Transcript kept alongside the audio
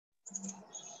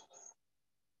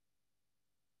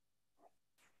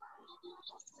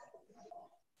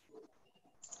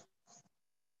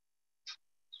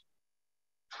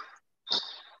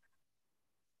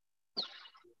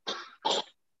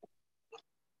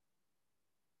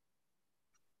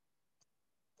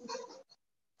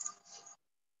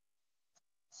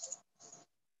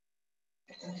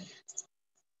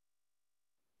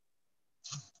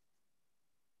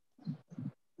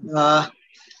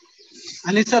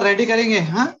Anil sir ready करेंगे?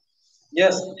 हाँ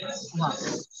yes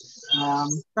हाँ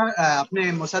सर,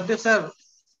 अपने मुसद्दिक सर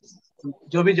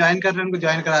जो भी ज्वाइन कर रहे हैं उनको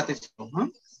ज्वाइन कराते चलो। हाँ,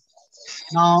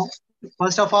 now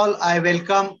first of all I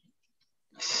welcome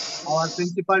our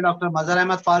principal Dr. Mazhar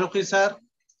Ahmed Farooqi sir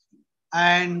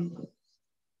and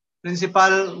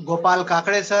Principal Gopal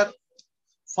Kakade sir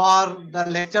for the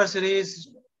lecture series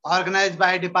organized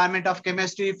by Department of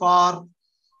Chemistry for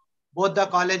both the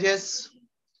colleges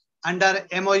under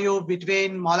MOU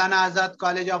between Maulana Azad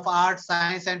College of Arts,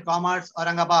 Science and Commerce,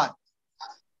 Aurangabad,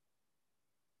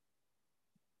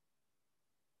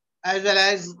 as well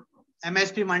as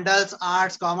MSP Mandal's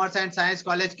Arts, Commerce and Science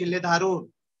College, Kille Dharur.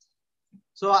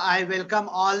 So I welcome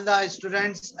all the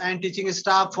students and teaching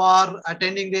staff for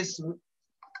attending this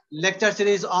lecture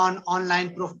series on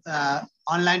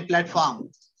online platform.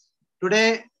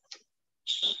 Today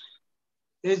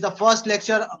is the first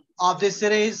lecture of this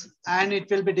series and it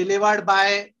will be delivered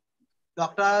by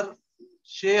Dr.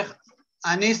 Sheikh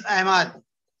Anis Ahmad,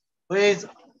 who is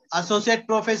Associate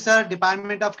Professor,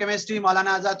 Department of Chemistry,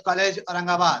 Maulana Azad College,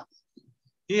 Aurangabad.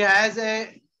 He has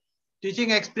a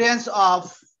teaching experience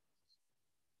of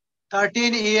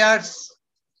 13 years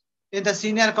in the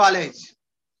senior college.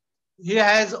 He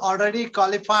has already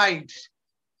qualified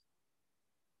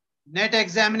NET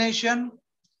examination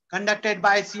conducted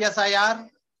by CSIR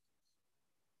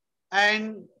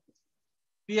and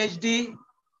PhD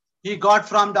he got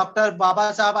from Dr.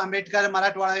 Babasaheb Ambedkar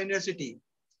Marathwada University.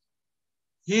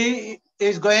 He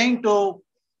is going to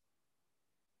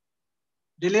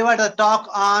deliver the talk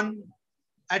on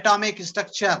atomic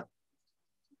structure.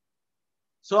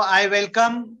 So I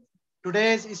welcome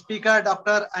today's speaker,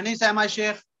 Dr. Anis Ahmad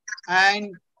Sheikh,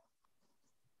 and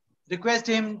request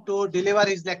him to deliver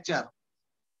his lecture.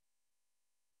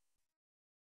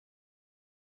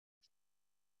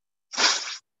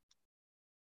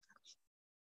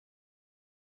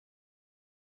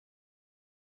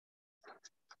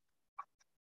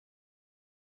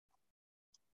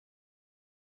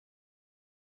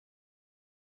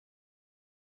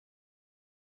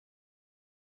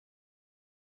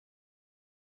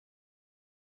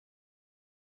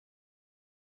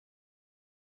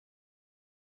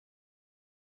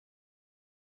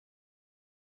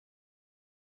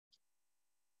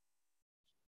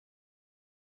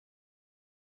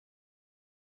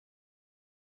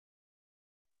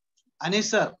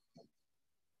 Anis sir.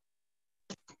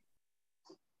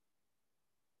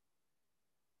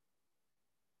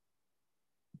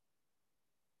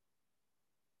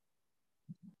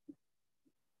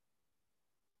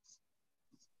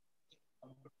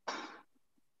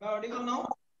 Audible now?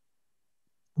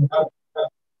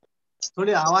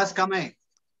 थोड़ी आवाज कम है.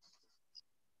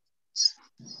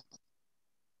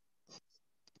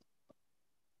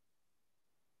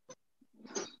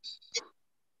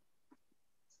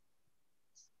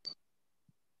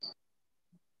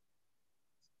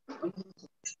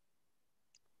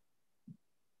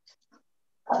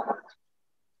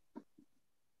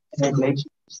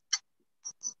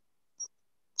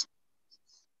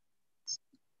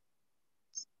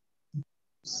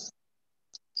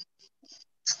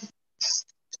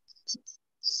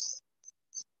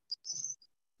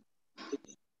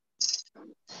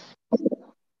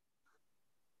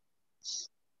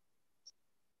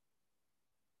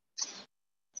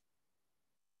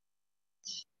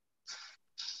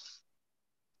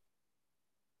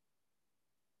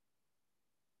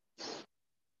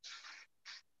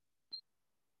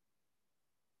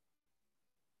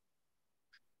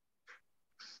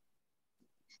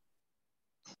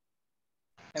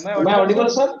 Am I audible,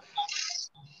 sir?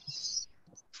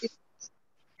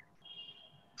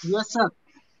 Yes, sir.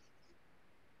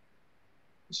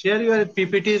 Share your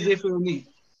PPTs if you need.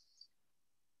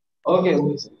 Okay,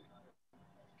 okay, sir.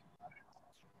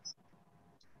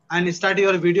 And start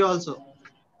your video also.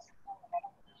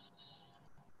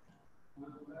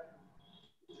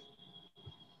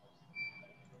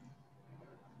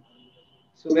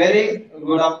 So very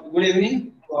good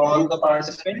evening to all the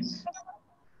participants.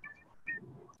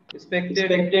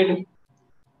 Respected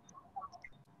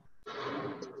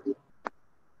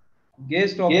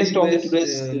guest of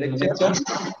today's lecture,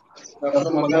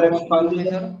 Dr. Mazhar Ahmed Farooqi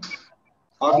sir,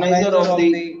 organizer of the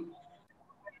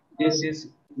this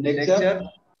lecture.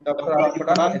 Dr. Arif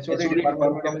Pradhan, HOD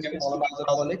Department of Chemistry, Maulana Azad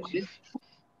College,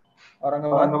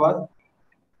 Aurangabad,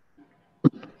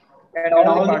 and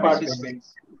all the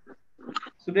participants.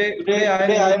 Today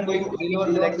I am going to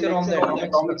deliver the lecture on the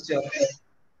atomic structure.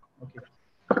 Okay.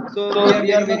 So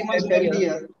we are very much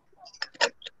familiar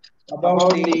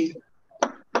about the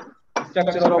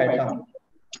structure of atom.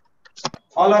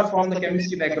 All are from the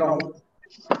chemistry background.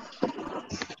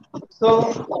 So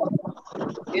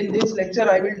in this lecture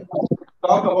I will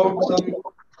talk about some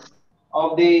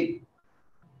of the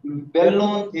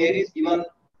well-known theories given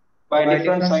by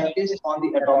different scientists on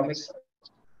the atomic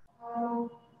structure.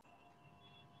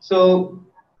 So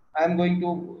I am going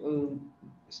to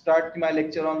start my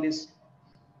lecture on this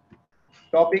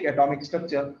topic, atomic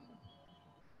structure.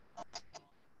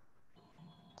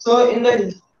 So in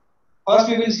the first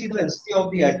we will see the history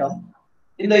of the atom.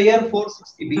 In the year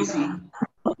 460 BC,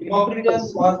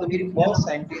 Democritus was the very first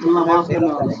scientist who have made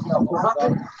an idea about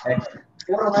the atom.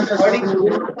 According to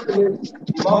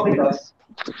Democritus,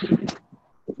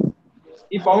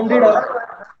 he founded a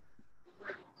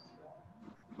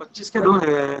 25 के दो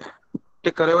है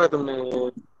टिक करे हुए तुमने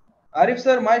Arif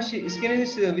sir, my screen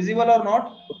is visible or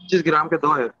not? 25 ग्राम के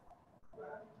दो है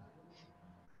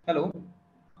Hello.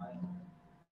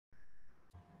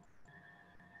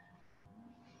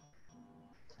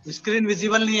 Screen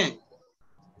visible नहीं है.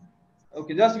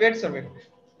 Okay, just wait sir, wait.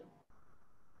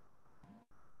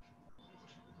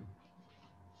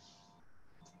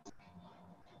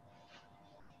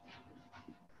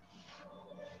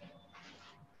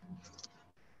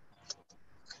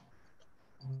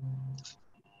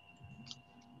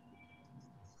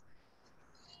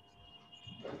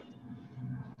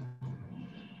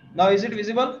 Now is it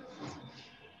visible?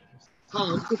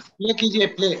 हाँ, प्ले कीजिए,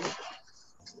 play.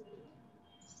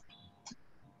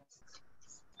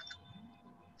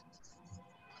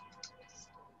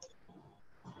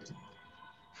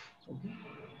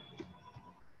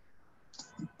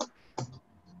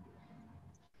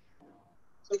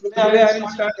 So today I will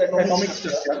start the atomic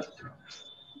structure.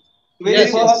 Very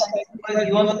first I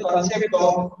given the concept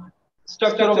of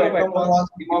structure of atom was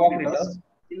Democritus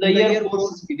in the year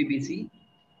 460 BC.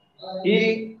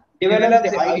 He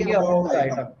developed the idea about the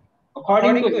atom.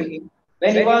 According to him,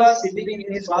 when he was sitting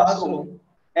in his classroom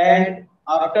and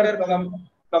after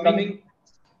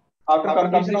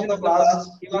completion of the class,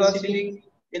 he was sitting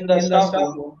in the staff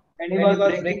room and he was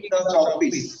breaking the chalk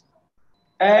piece.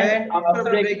 And after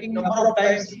breaking number of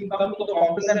times, he come to the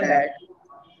conclusion that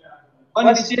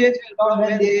one stage will come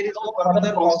when there is no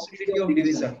further possibility of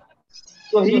division.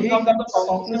 So he comes to the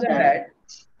conclusion that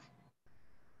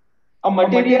a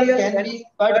material can be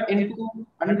cut into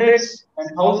hundreds and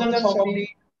thousands of the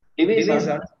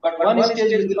division, but one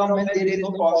stage will come when there is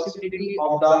no possibility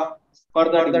of the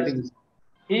further division.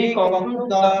 He concluded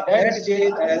that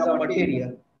stage as a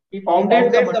material. He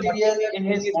founded the material in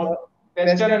his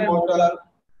pestle and mortar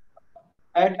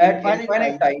at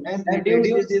infinite time and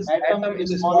reduced this atom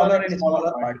into smaller and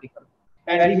smaller particle.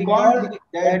 And he called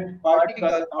that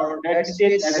particle or that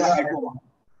stage as an atom.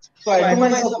 So atom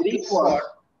is a Greek word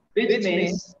which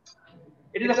means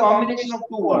it is a combination of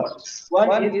two words.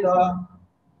 One is the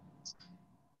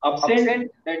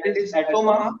absent, that is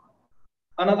atoma.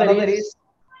 Another is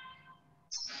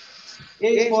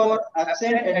A for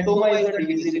absent, atoma is a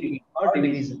divisibility or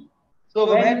division.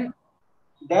 So when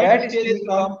that stage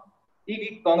comes,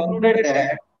 he concluded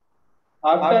that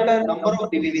after number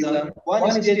of division, one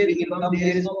stage will come.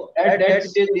 There is no at that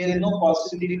stage there is no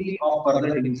possibility of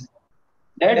further division.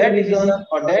 That division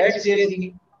or that stage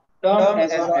he termed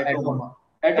as an atoma.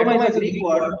 Atoma is a Greek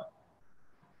word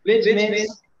which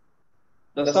means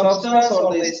the substance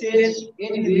or the stage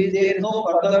in which there is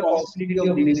no further possibility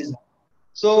of division.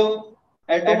 So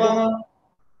atoma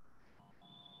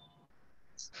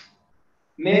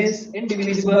means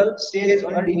indivisible stage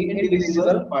or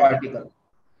indivisible particle.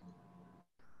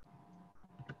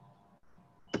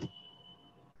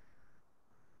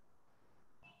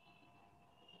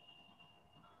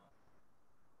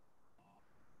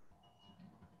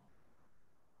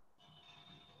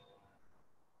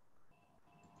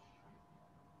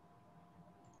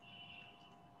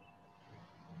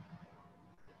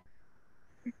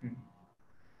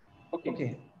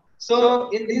 Okay. So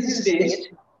in this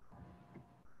stage,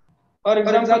 for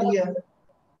example, here,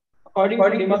 according to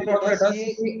Democritus,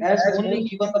 he has only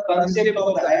given the concept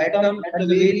of the atom at the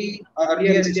very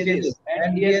earlier stages,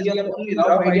 and he has given only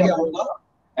rough idea about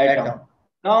the atom.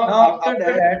 Now, after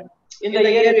that, in the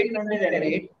year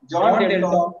 1808, John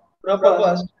Dalton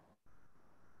proposed.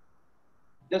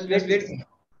 Just wait.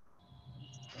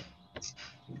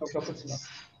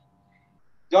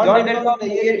 John Dalton in the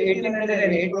year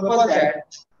 1808 proposed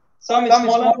that some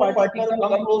smaller particles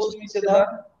come close to each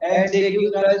other and they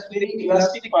give rise to very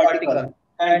elastic particle,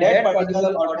 and that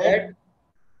particle or that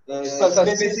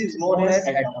subspace is known as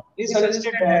atom. He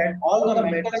suggested that all the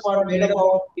metals were made up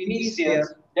of tiny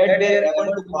spheres that were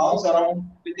able to bounce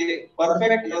around with a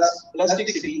perfect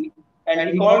elasticity, and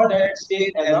he called that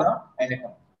state as a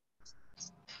atom.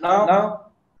 Now,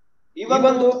 even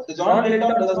though the John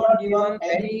Dalton does not give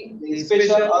any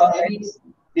special or any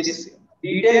this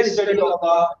detailed study of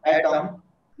the atom,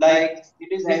 like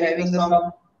it is having the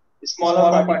some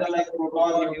smaller particle like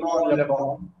proton, neutron,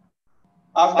 electron.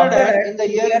 After that, in the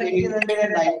year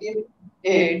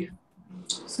 1898,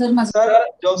 Sir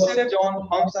Joseph John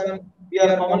Thomson, we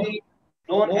are commonly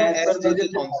known as Sir J. J.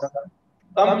 Thomson,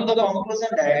 come to the conclusion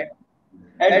that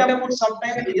atom would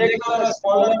sometimes eject a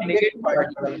smaller negative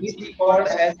particle, which he called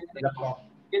as electron.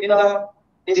 In the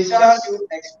discharge tube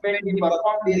experiment, he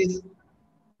performed this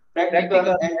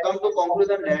practical and come to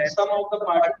conclusion that some of the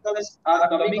particles are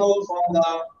coming out from the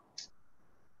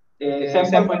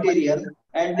sample material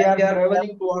and they are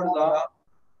traveling towards the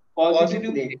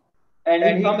positive plate. And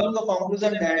he comes to the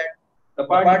conclusion that the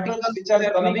particles which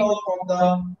are coming out from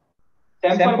the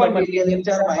sample material which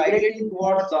are migrating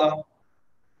towards the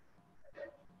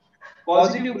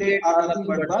positive plate are nothing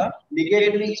but the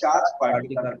negatively charged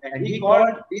particle, and he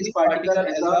called this particle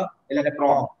as a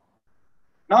electron.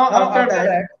 Now after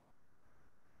that,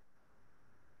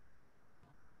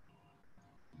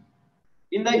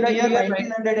 in the year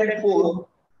 1904,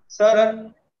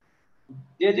 Sir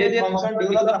J. J. Thomson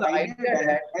developed the idea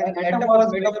that an atom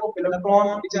was made up of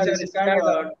electrons which are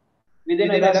scattered within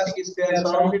an elastic sphere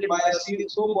surrounded by a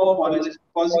soup of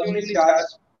positively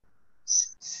charged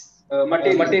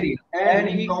material. And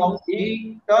he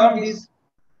termed this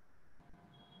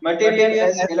material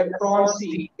as electron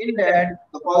seed, in that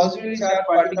the positively charged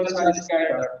particles are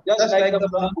scattered, just like the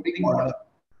plum pudding model.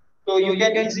 So you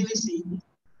can easily see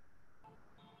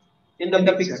in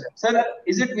the picture. Sir,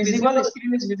 is it visible?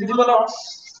 Screen is visible or not?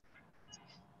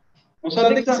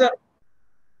 Musaddiq sir.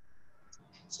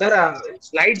 Sir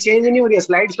slide change नहीं हो रही है,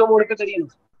 slide show mode पे करिए ना।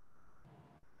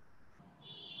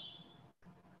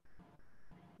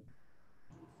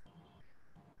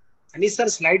 Anees sir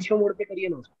slide show mode पे करिए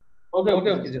ना। Okay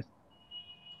okay okay sir.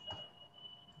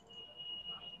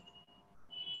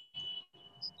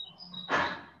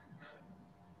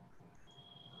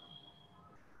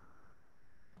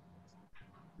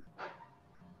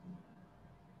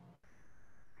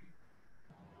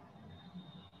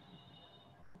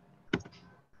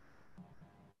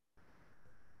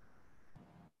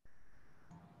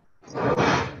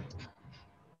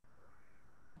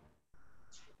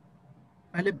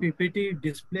 पहले पीपीटी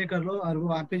डिस्प्ले कर लो और वो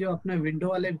वहाँ पे जो अपने विंडो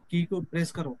वाले की को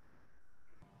प्रेस करो।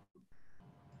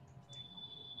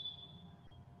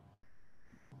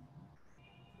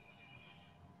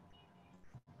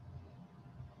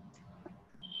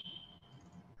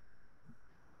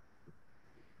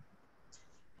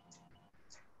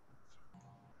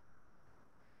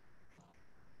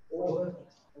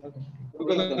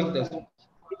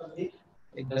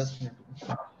 एक 10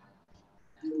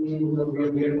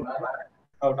 मिनट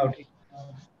आउट अगर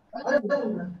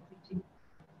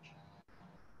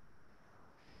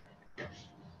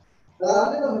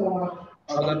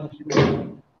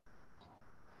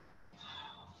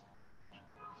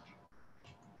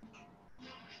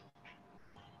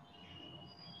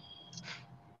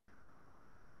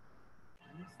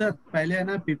सर पहले है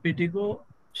ना पीपीटी को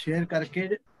शेयर करके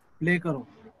प्ले करो।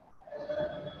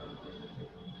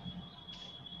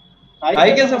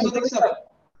 आई क्या सब सर?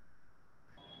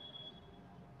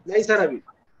 नहीं सर अभी।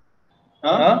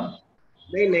 हाँ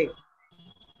नहीं नहीं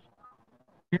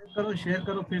शेयर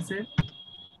करो फिर से।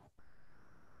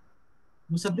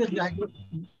 मुसद्दिक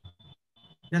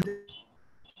जल्दी।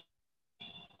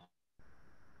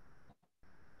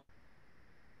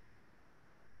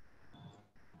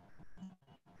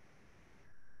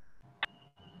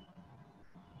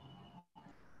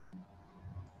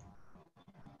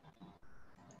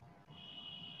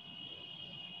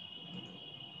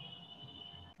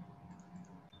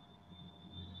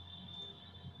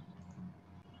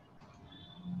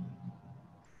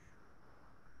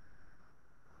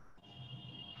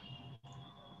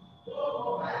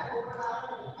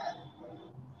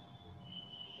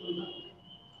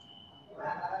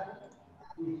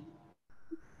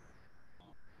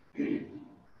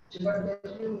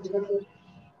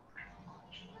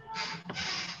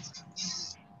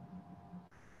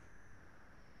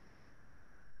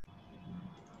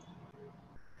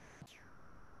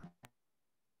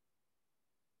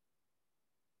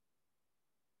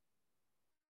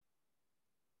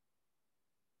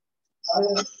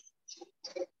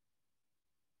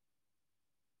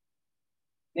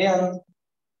 Yeah.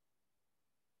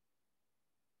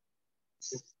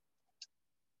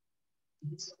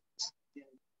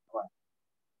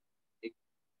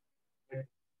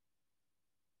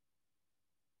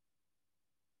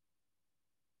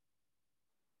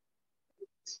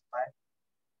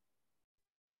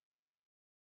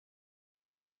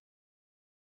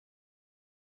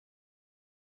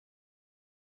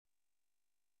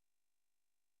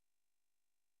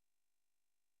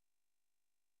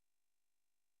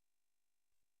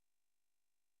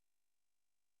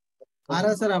 आ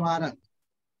रहा सर, अब आ रहा.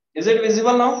 Is it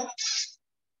visible now?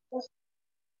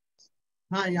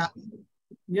 हाँ, या,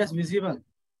 yes, visible.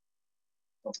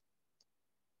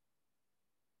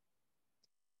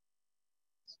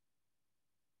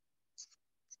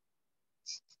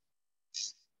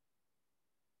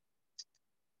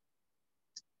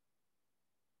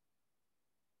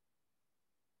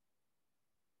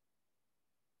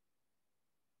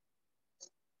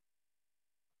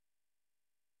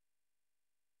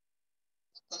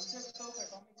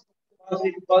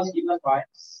 It was given by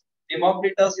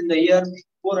Democritus in the year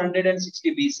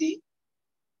 460 BC.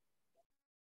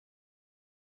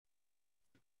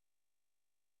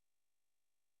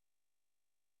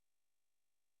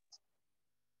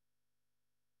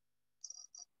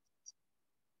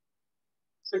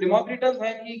 So Democritus,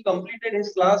 when he completed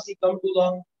his class, he come to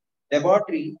the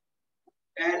laboratory,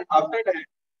 and after that,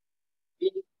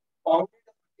 he found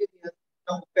the material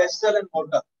of pestle and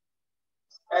mortar,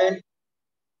 and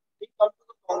he come to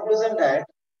the conclusion that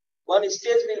one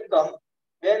stage will come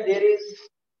when there is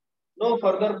no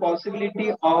further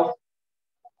possibility of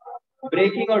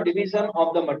breaking or division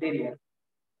of the material.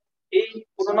 He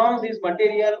pronounced this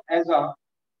material as a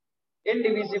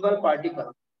indivisible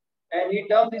particle, and he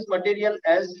termed this material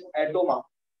as atoma.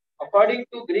 According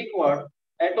to Greek word,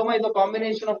 atoma is a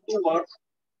combination of two words.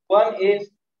 One is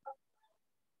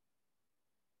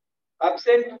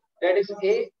absent, that is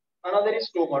A, another is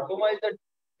toma. Toma is the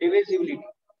divisibility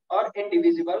or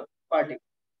indivisible particle.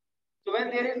 So when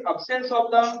there is absence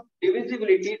of the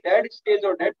divisibility, that stage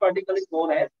or that particle is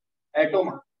known as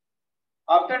atoma.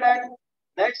 After that,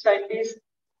 next scientist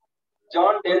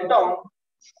John Dalton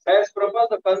has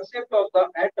proposed the concept of the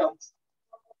atom,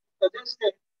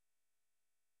 suggested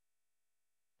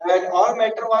that all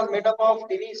matter was made up of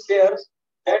tiny spheres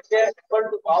that were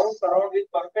able to bounce around with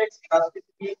perfect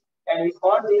elasticity, and we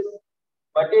call this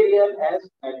material as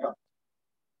atom.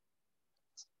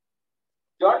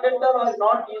 John Dalton was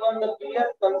not given the clear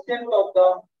concept of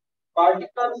the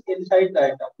particles inside the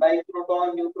atom, like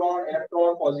proton, neutron,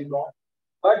 electron, positron,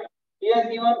 but he has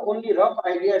given only rough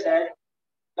idea that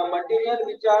the material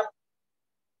which are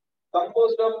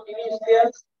composed of tiny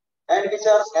spheres and which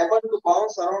are able to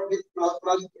bounce around with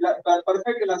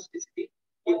perfect elasticity,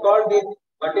 he called it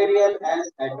material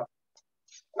as atom.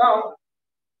 Now,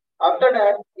 after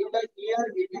that, in the year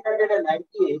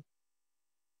 1898,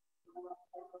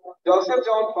 Joseph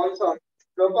John Thomson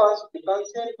proposed the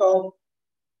concept of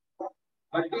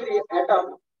material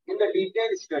atom in the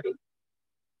detailed study.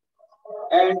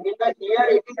 And in the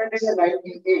year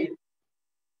 1898,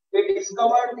 he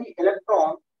discovered the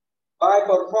electron by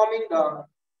performing the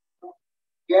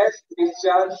gas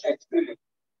discharge experiment.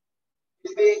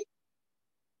 If we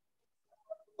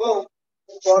go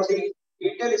for the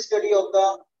detailed study of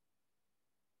the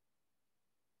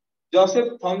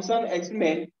Joseph Thomson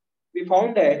experiment, we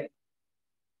found that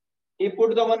he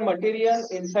put the one material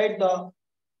inside the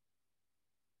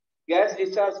gas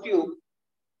discharge tube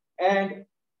and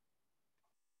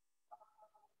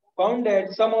found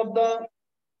that some of the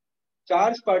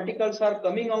charged particles are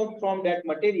coming out from that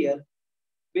material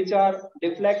which are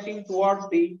deflecting towards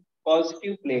the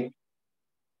positive plate.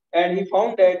 And he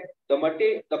found that the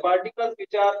particles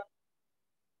which are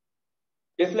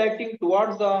deflecting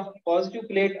towards the positive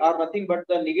plate are nothing but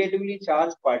the negatively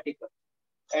charged particles.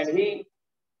 And he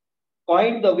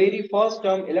coined the very first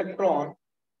term electron,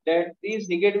 that these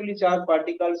negatively charged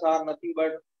particles are nothing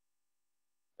but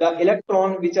the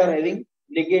electron which are having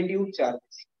negative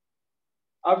charges.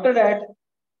 After that,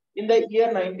 in the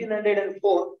year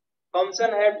 1904,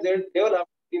 Thomson had developed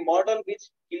the model which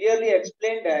clearly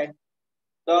explained that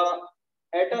the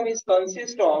atom is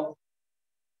consist of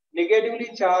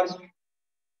negatively charged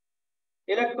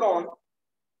electrons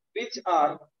which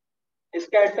are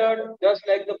scattered just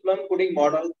like the plum pudding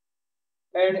model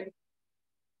and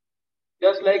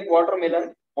just like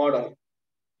watermelon model.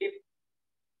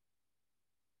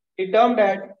 He termed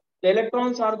that the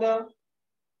electrons are the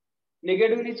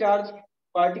negatively charged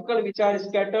particle which are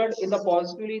scattered in the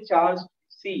positively charged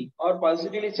sea or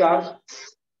positively charged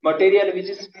material which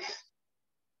is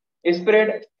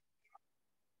spread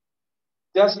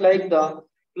just like the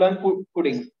plum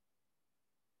pudding.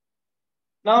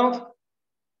 Now,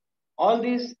 all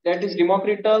these, that is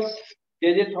Democritus,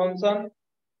 J.J. Thomson,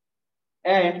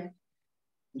 and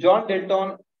John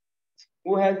Dalton,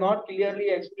 who has not clearly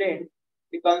explained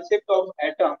the concept of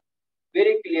atom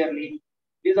very clearly.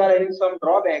 These are having some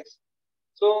drawbacks.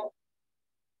 So,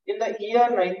 in the year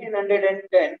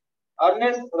 1910,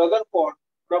 Ernest Rutherford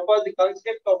proposed the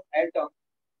concept of atom,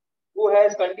 who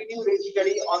has continued his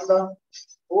study on the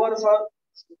overwork.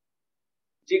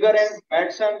 Jigger and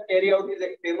Madsen carry out his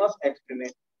famous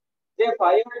experiment. They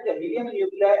fired the helium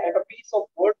nuclei at a piece of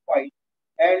gold foil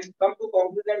and come to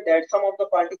conclusion that some of the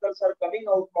particles are coming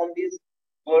out from these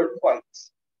gold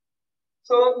foils.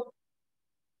 So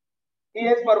he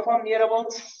has performed near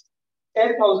about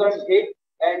 10,000 feet,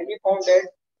 and he found that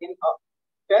in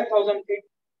 10,000 feet,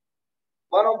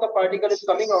 one of the particles is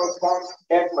coming out from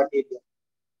that material.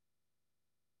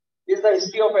 This is the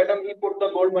history of atom. He put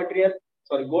the gold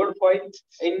foil.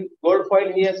 In gold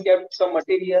foil, he has kept some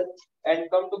material and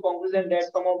come to conclusion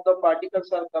that some of the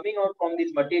particles are coming out from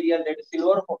this material, that is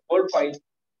silver gold foil.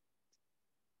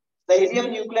 The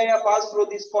helium nuclei are passed through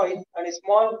this foil, and a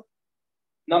small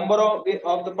number of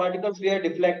the particles were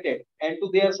deflected, and to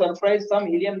their surprise, some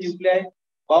helium nuclei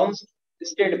bounced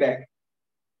straight back.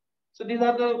 So these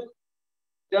are the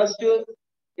just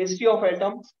history of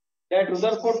atom. That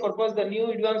Rutherford proposed the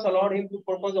new advance allowed him to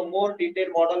propose a more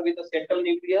detailed model with a central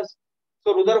nucleus.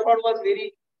 So Rutherford was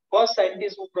very first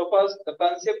scientist who proposed the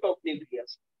concept of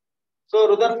nucleus. So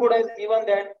Rutherford has given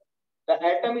that the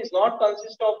atom is not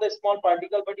consist of the small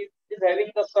particle, but it is having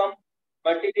the some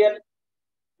material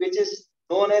which is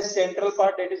known as central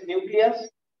part, that is nucleus.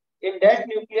 In that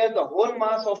nucleus, the whole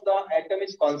mass of the atom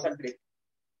is concentrated.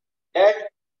 That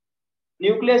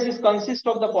nucleus is consist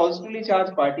of the positively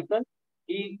charged particle.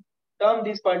 He termed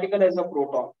this particle as a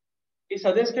proton. He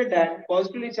suggested that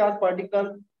positively charged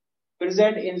particle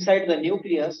present inside the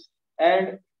nucleus,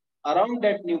 and around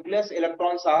that nucleus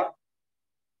electrons are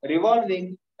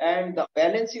revolving, and the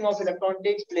balancing of electron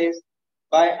takes place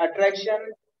by attraction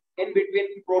in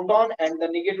between proton and the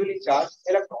negatively charged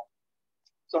electron.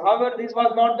 So however, this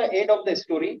was not the end of the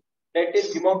story. That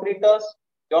is Democritus,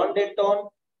 John Dalton,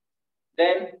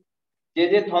 then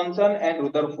J.J. Thomson and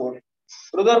Rutherford.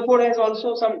 Rutherford has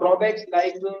also some drawbacks,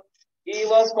 like he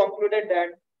was concluded that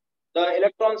the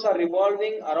electrons are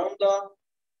revolving around the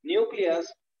nucleus,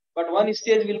 but one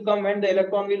stage will come when the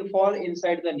electron will fall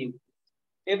inside the nucleus.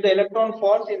 If the electron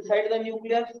falls inside the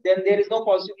nucleus, then there is no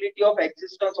possibility of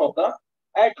existence of the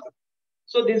atom.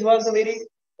 So this was a very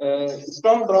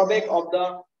strong drawback of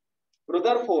the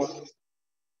Rutherford.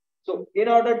 So in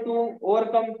order to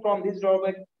overcome from this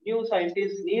drawback, new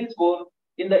scientist Niels Bohr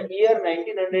in the year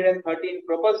 1913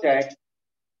 proposed that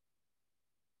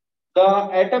the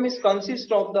atom is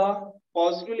consist of the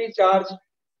positively charged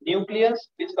nucleus,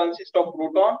 which consists of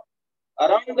proton.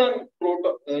 Around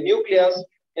the nucleus,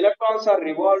 electrons are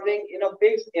revolving in a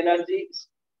fixed energy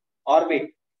orbit.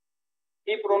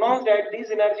 He pronounced that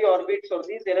these energy orbits or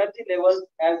these energy levels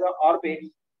as an orbit.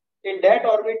 In that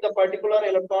orbit, the particular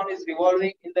electron is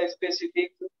revolving in the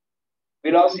specific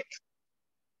velocity.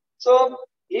 So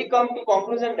he come to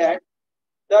conclusion that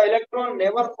the electron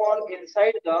never fall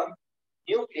inside the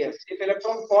nucleus. If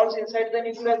electron falls inside the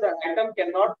nucleus, the atom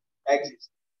cannot exist.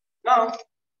 Now,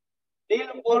 Niels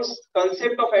Bohr's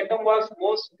concept of atom was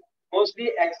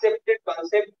mostly accepted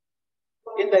concept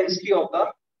in the history of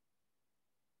the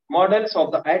models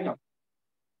of the atom.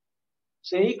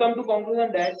 So he come to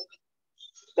conclusion that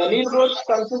the Niels Bohr's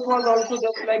concept was also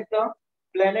just like the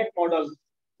planet model,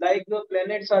 like the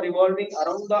planets are revolving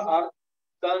around the Earth,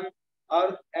 Sun,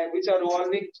 Earth, and which are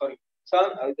revolving.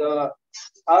 Sun, the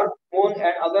Earth, Moon,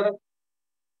 and other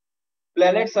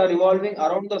planets are revolving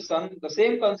around the Sun. The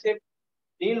same concept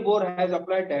Niels Bohr has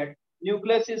applied, that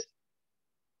nucleus is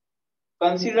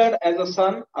considered as a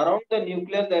sun. Around the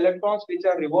nucleus, the electrons which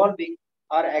are revolving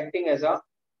are acting as a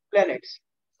planets.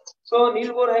 So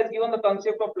Niels Bohr has given the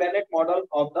concept of planet model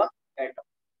of the atom.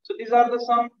 So these are the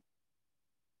some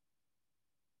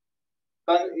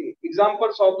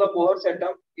examples of the Bohr's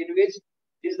atom, in which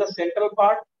is the central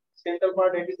part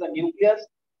that is the nucleus.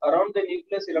 Around the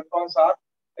nucleus, electrons are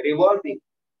revolving,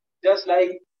 just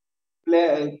like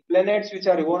planets which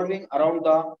are revolving around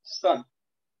the sun.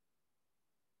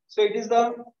 So it is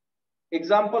the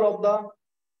example of the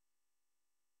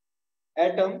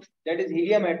atom, that is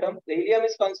helium atom. The helium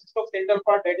is consists of central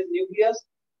part, that is nucleus.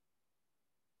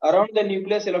 Around the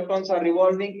nucleus, electrons are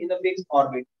revolving in a fixed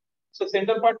orbit. So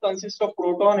central part consists of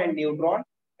proton and neutron,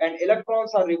 and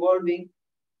electrons are revolving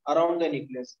around the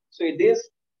nucleus. So this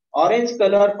orange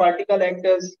color particle acts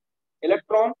as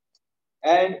electron,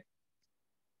 and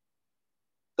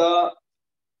the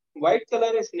white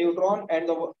color is neutron, and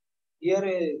the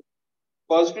here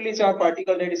positively charged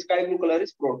particle, that is sky blue color,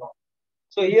 is proton.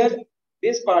 So here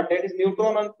this part, that is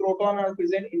neutron and proton, are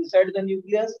present inside the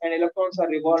nucleus, and electrons are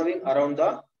revolving around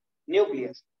the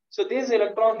nucleus. So these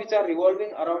electrons which are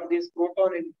revolving around this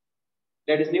proton in,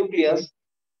 that is nucleus,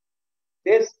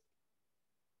 this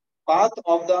path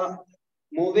of the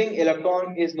moving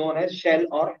electron is known as shell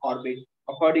or orbit,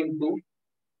 according to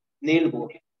Neil Bohr.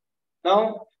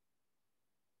 Now,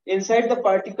 inside the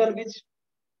particle which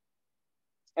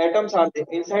atoms are there,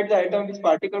 inside the atom which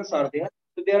particles are there,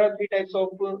 so there are three types of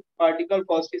particle.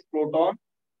 First is proton,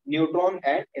 neutron,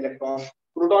 and electron.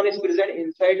 Proton is present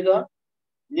inside the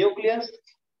nucleus.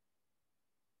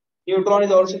 Neutron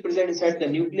is also present inside the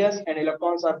nucleus, and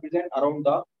electrons are present around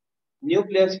the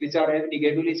nucleus, which are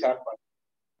negatively charged particles.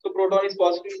 So proton is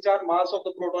positively charged. Mass of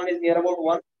the proton is near about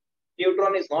 1.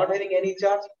 Neutron is not having any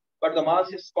charge, but the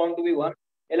mass is found to be 1.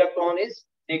 Electron is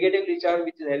negatively charged,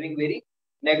 which is having very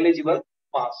negligible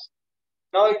mass.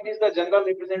 Now it is the general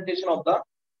representation of the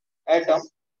atom.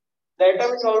 The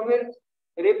atom is always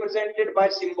represented by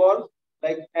symbol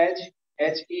like H,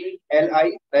 He,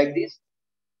 Li, like this.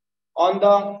 On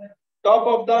the top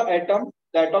of the atom,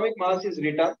 the atomic mass is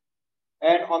written,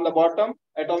 and on the bottom,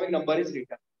 atomic number is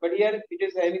written. But here it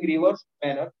is having reverse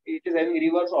manner. It is having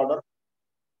reverse order.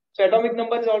 So atomic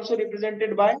number is also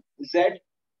represented by Z,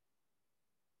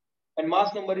 and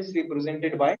mass number is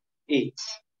represented by A.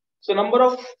 So number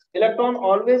of electron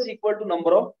always equal to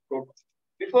number of proton.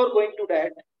 Before going to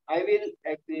that, I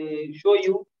will show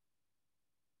you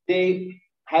the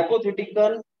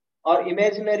hypothetical or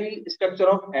imaginary structure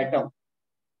of atom.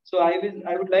 So I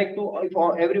would like to, if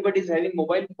everybody is having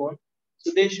mobile phone,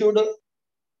 so they should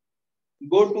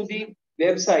go to the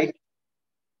website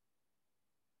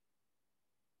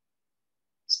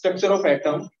structure of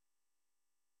atom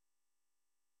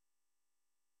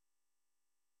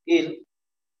in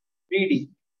 3D.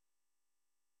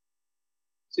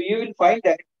 So you will find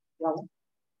that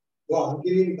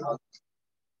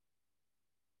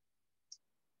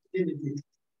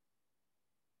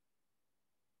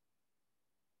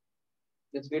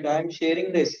just wait, I am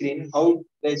sharing the screen. How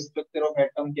the structure of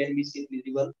atom can be seen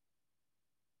visible.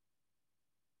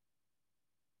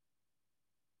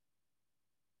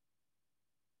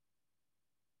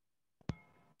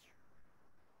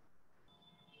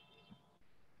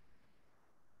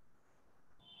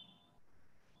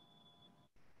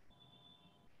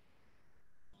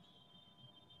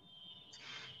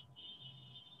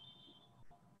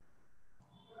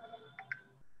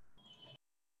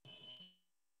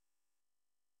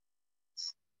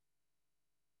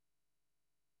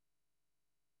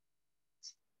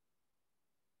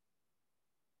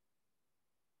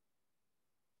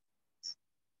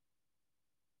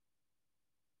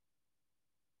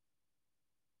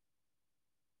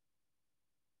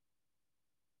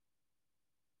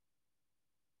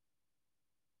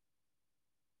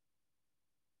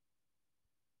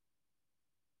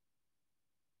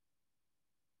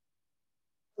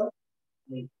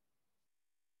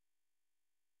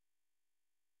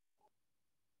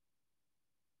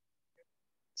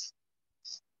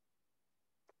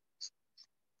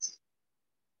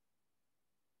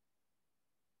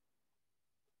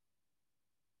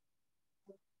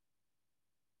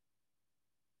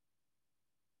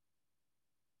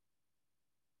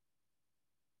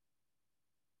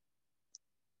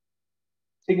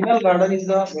 Signal Garden is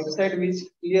the website which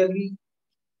clearly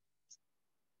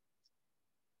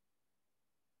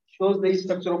shows the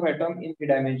structure of atom in 3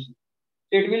 dimensions.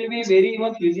 So it will be very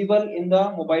much visible in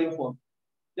the mobile phone.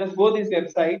 Just go this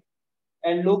website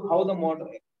and look how the model,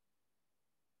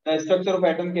 the structure of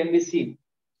atom can be seen.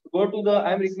 Go to the,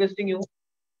 I am requesting you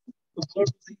to go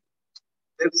to the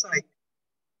website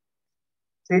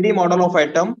 3D model of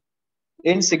atom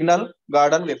in Signal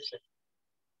Garden website.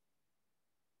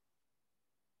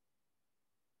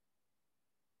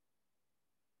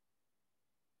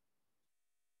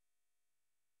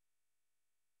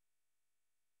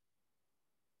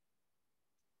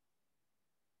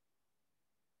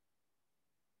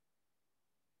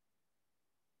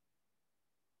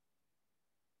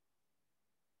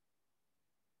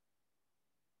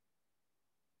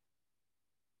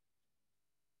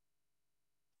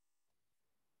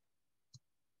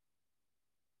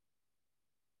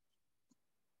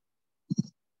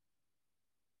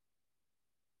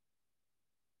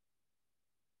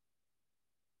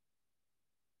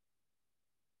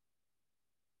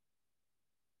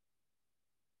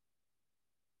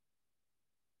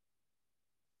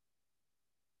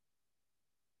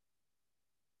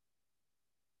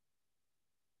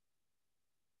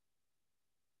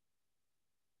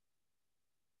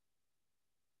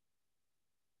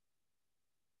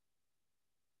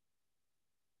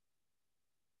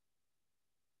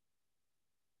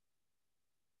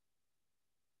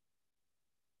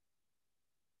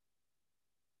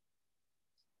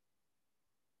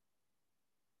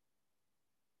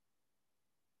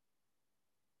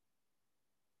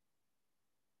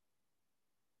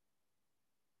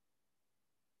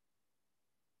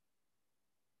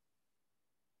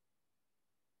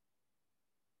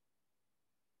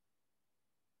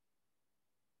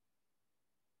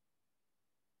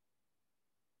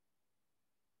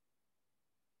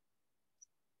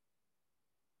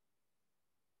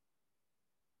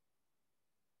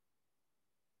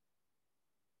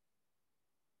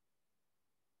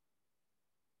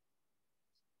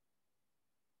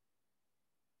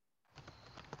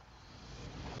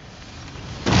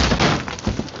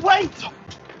 right!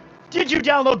 Did you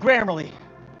download Grammarly?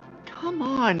 Come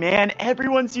on, man.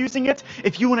 Everyone's using it.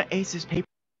 If you want to ace this paper,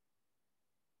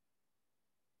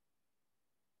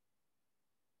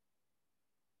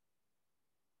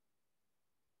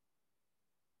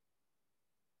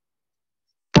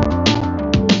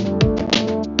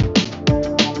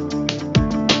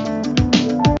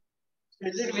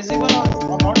 Is it visible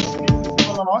or not? Screen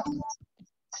visible or not?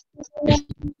 Yes,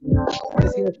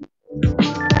 yes.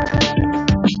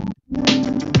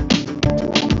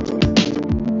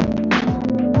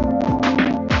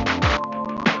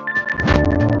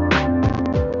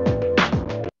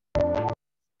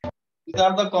 These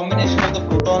are the combination of the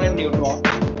proton and neutron.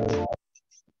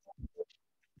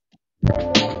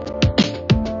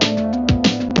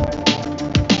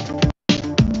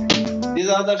 These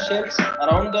are the shells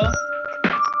around the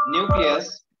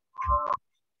nucleus.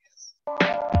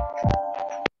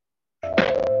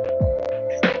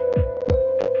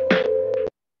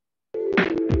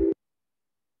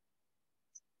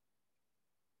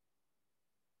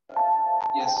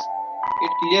 Yes,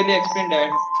 it clearly explained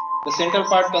that the central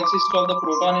part consists of the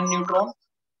proton and neutron,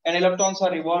 and electrons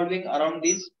are revolving around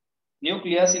this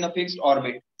nucleus in a fixed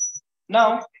orbit.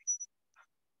 Now,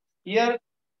 here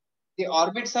the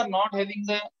orbits are not having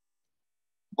the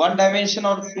one dimension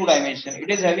or two dimension. It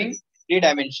is having three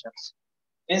dimensions.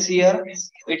 Means here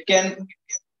it can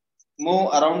move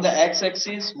around the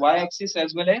x-axis, y-axis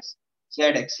as well as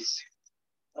z-axis.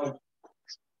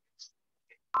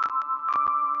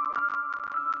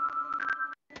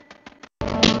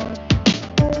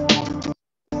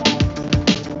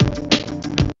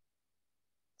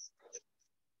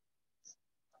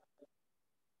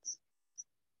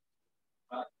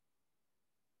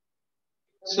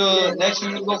 So next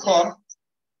we will go for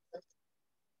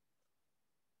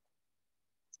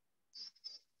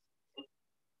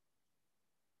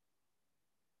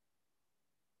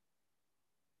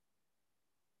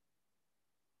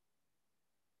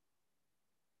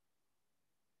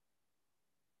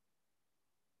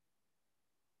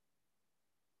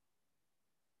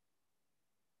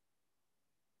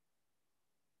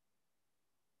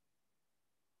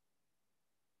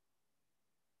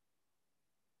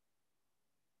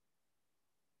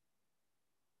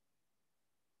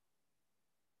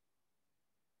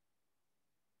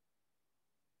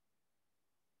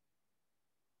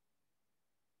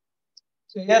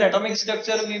here atomic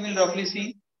structure we will roughly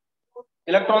see.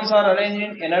 Electrons are arranged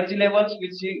in energy levels,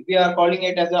 which we are calling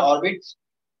it as the orbits.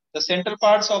 The central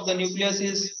parts of the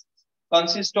nucleus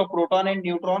consist of proton and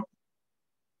neutron.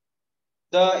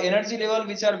 The energy level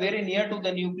which are very near to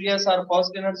the nucleus are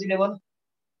first energy level.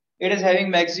 It is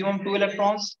having maximum 2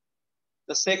 electrons.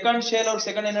 The second shell or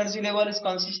second energy level is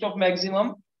consist of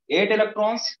maximum 8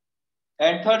 electrons,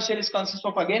 and third shell is consist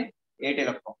of again 8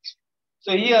 electrons.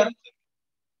 So here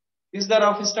this is the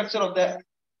rough structure of the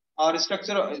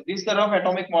this is the rough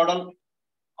atomic model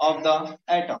of the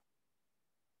atom.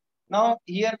 Now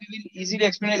here we will easily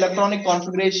explain electronic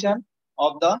configuration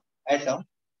of the atom.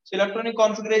 So electronic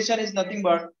configuration is nothing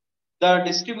but the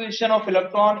distribution of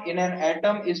electron in an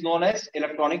atom is known as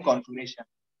electronic configuration.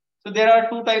 So there are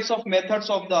two types of methods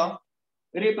of the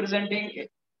representing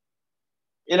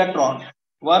electron.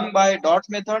 One by dot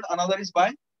method, another is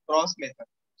by cross method.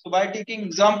 So by taking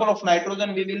example of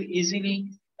nitrogen, we will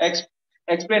easily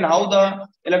explain how the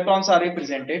electrons are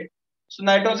represented. So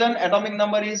nitrogen atomic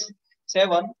number is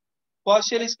 7. First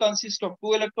shell is consist of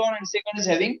 2 electron and second is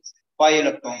having 5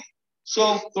 electron.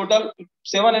 So total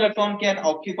 7 electron can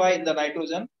occupy in the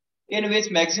nitrogen, in which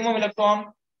maximum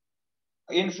electron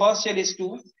in first shell is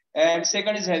 2 and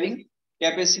second is having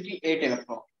capacity 8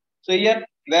 electron. So here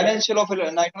valence shell of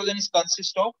nitrogen is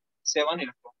consist of 7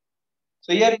 electrons.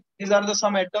 So here these are the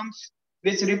some atoms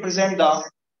which represent the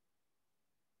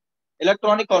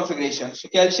electronic configuration. So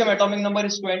calcium atomic number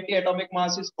is 20, atomic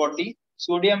mass is 40,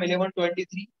 sodium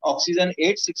 1123, oxygen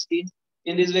 816.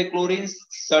 In this way chlorine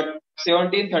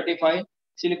 1735,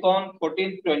 silicon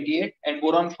 1428 and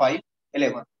boron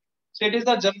 511. So it is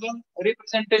the general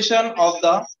representation of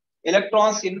the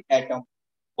electrons in atom.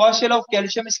 First shell of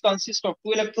calcium is consist of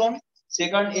 2 electrons,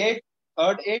 second 8,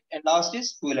 third 8 and last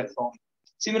is 2 electrons.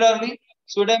 Similarly,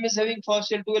 sodium is having first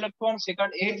shell 2 electrons,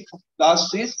 second 8,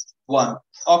 last is 1.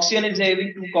 Oxygen is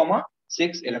having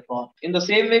 2,6 electron. In the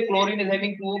same way, chlorine is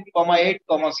having 2,8,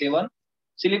 7,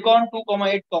 silicon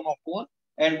 2,8, 4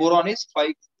 and boron is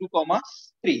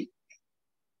 2,3.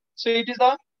 So it is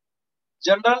the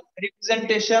general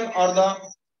representation or the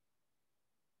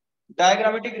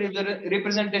diagrammatic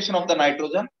representation of the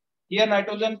nitrogen. Here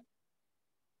nitrogen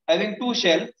having 2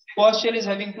 shell. First shell is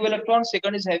having 2 electrons,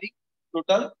 second is having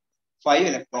total 5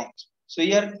 electrons. So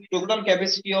here total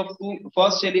capacity of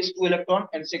first shell is 2 electron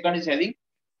and second is having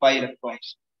 5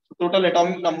 electrons. So total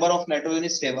atomic number of nitrogen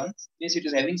is 7, means it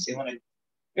is having 7 electrons.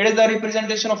 It is the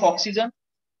representation of oxygen.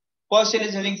 First shell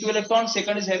is having 2 electrons,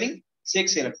 second is having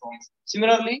 6 electrons.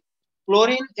 Similarly,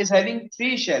 fluorine is having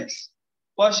 3 shells.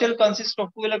 First shell consists of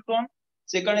 2 electrons,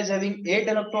 second is having 8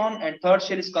 electrons, and third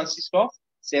shell is consists of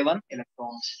 7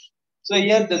 electrons. So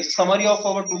here the summary of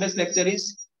our today's lecture is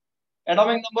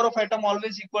atomic number of atom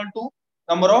always equal to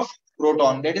number of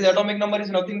proton. That is, atomic number is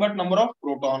nothing but number of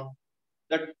proton.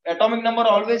 That atomic number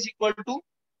always equal to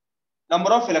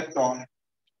number of electron.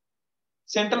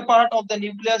 Central part of the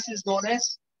nucleus is known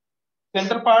as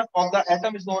central part of the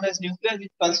atom is known as nucleus,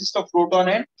 which consists of proton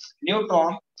and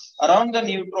neutron. Around the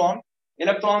neutron,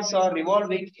 electrons are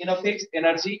revolving in a fixed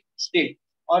energy state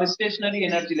or stationary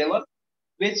energy level,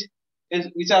 which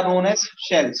are known as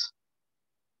shells.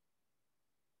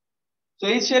 So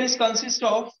each shell is consist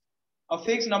of a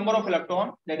fixed number of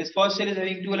electrons. That is, first shell is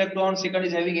having 2 electrons, second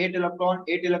is having 8 electron,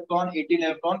 8 electron, 18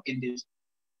 electron in this.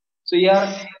 So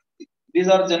here, these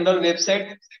are general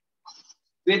websites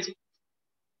which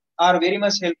are very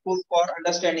much helpful for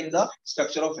understanding the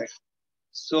structure of atom.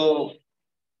 So,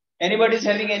 anybody is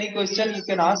having any question, you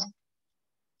can ask.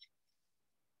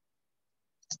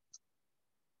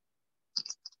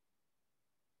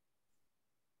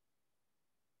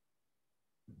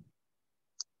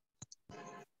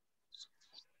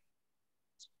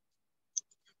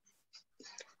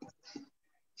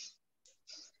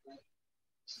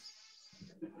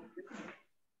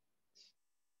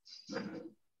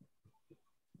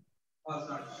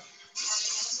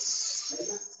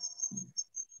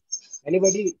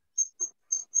 Anybody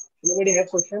have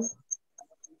question?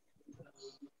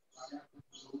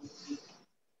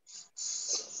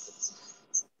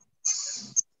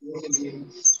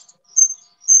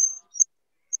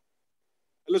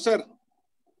 Hello, sir.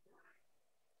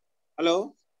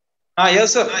 Hello.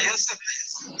 Yes, sir.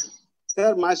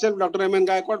 Sir, myself, Dr. M.N.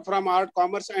 Gaikwad from Art,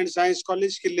 Commerce and Science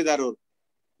College, Killi Darur.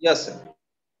 Yes, sir.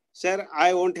 Sir,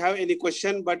 I won't have any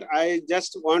question, but I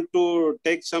just want to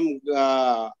take some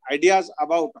ideas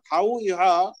about how you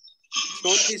have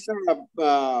shown this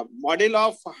model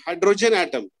of hydrogen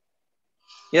atom.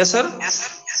 Yes, sir.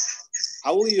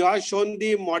 How you have shown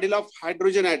the model of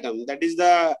hydrogen atom. That is,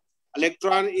 the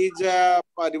electron is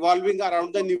revolving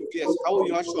around the nucleus. How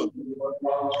you have shown?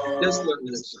 Just 1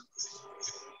 minute, sir.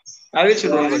 I will show,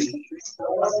 don't worry.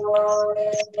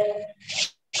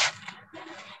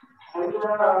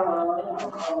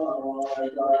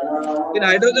 In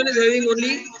hydrogen is having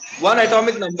only one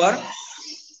atomic number.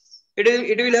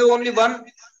 It will have only one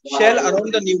shell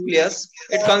around the nucleus.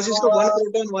 It consists of one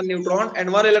proton, one neutron,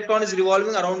 and one electron is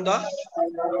revolving around the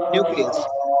nucleus.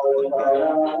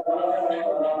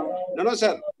 No,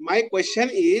 sir. My question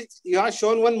is, you have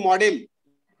shown one model.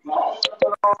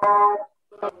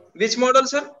 Which model,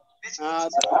 sir?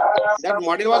 That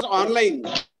model was online.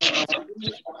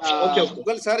 Okay.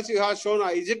 Google search you have shown.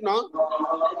 Is it now?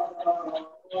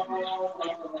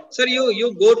 Sir,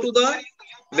 you go to the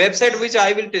website which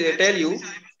I will tell you.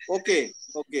 Okay.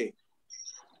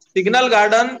 Signal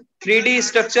Garden 3D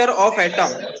structure of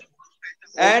atom.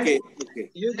 And okay.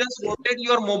 You just rotate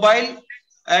your mobile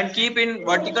and keep in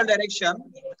vertical direction.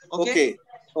 Okay.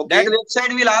 That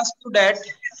website will ask you that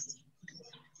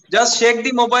just shake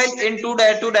the mobile in two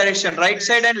direction, right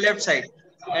side and left side.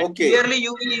 And clearly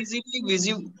you will easily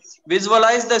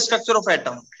visualize the structure of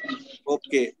atom.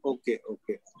 Okay.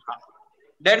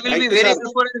 That will be very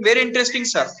helpful and very interesting,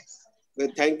 sir.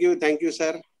 Thank you,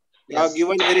 sir. You have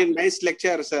given very nice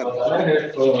lecture, sir.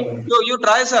 You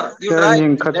try, sir. You try.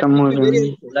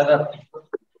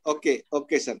 Okay,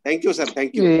 sir. Thank you, sir.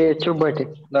 Thank you.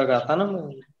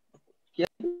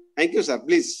 Thank you, sir.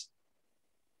 Please.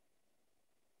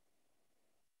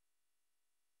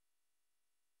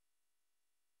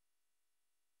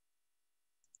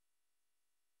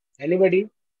 Anybody?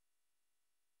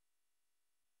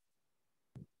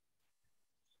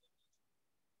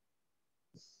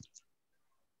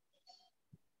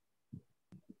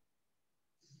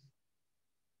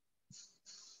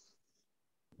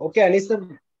 Okay, Anis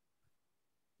sir.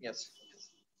 Yes.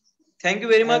 Thank you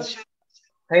very much.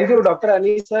 Thank you, Dr.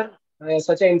 Anis sir.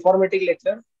 Such an informative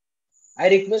lecture. I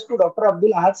request to Dr.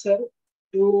 Abdul Ahad sir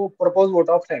to propose vote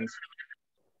of thanks.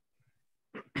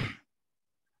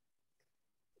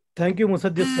 Thank you,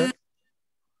 Musaddis sir.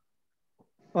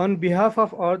 On behalf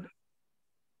of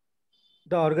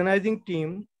the organizing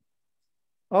team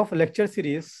of lecture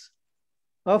series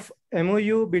of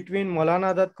MOU between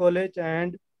Maulana Azad College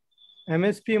and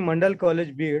MSP Mandal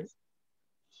College, Bid,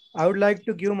 I would like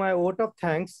to give my vote of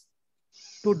thanks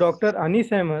to Dr.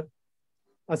 Anis Ahmed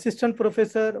Assistant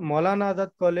Professor, Maulana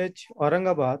Azad College,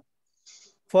 Aurangabad,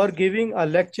 for giving a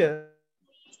lecture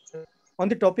on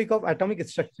the topic of atomic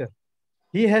structure.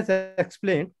 He has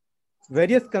explained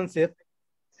various concepts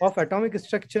of atomic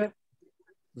structure,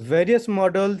 various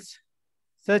models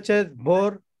such as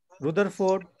Bohr,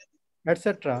 Rutherford,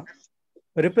 etc.,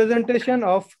 representation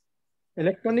of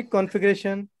electronic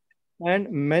configuration, and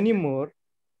many more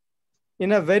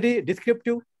in a very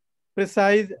descriptive,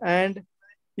 precise, and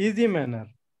easy manner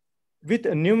with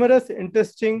numerous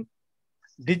interesting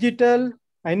digital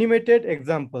animated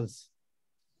examples.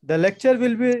 The lecture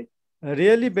will be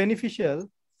really beneficial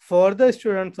for the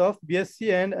students of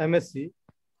BSc and MSc.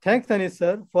 Thanks, Anish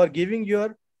sir, for giving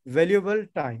your valuable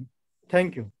time.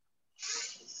 Thank you.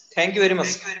 Thank you very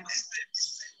much.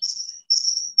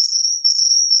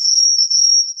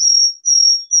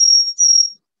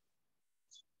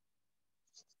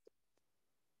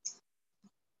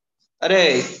 अरे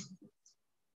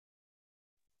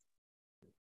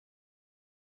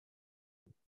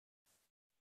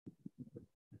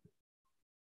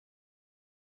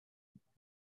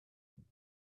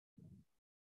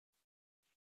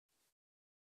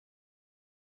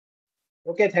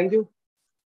Okay, thank you.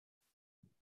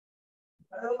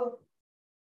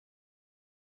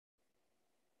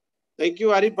 Thank you,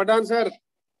 Arif Pathan sir.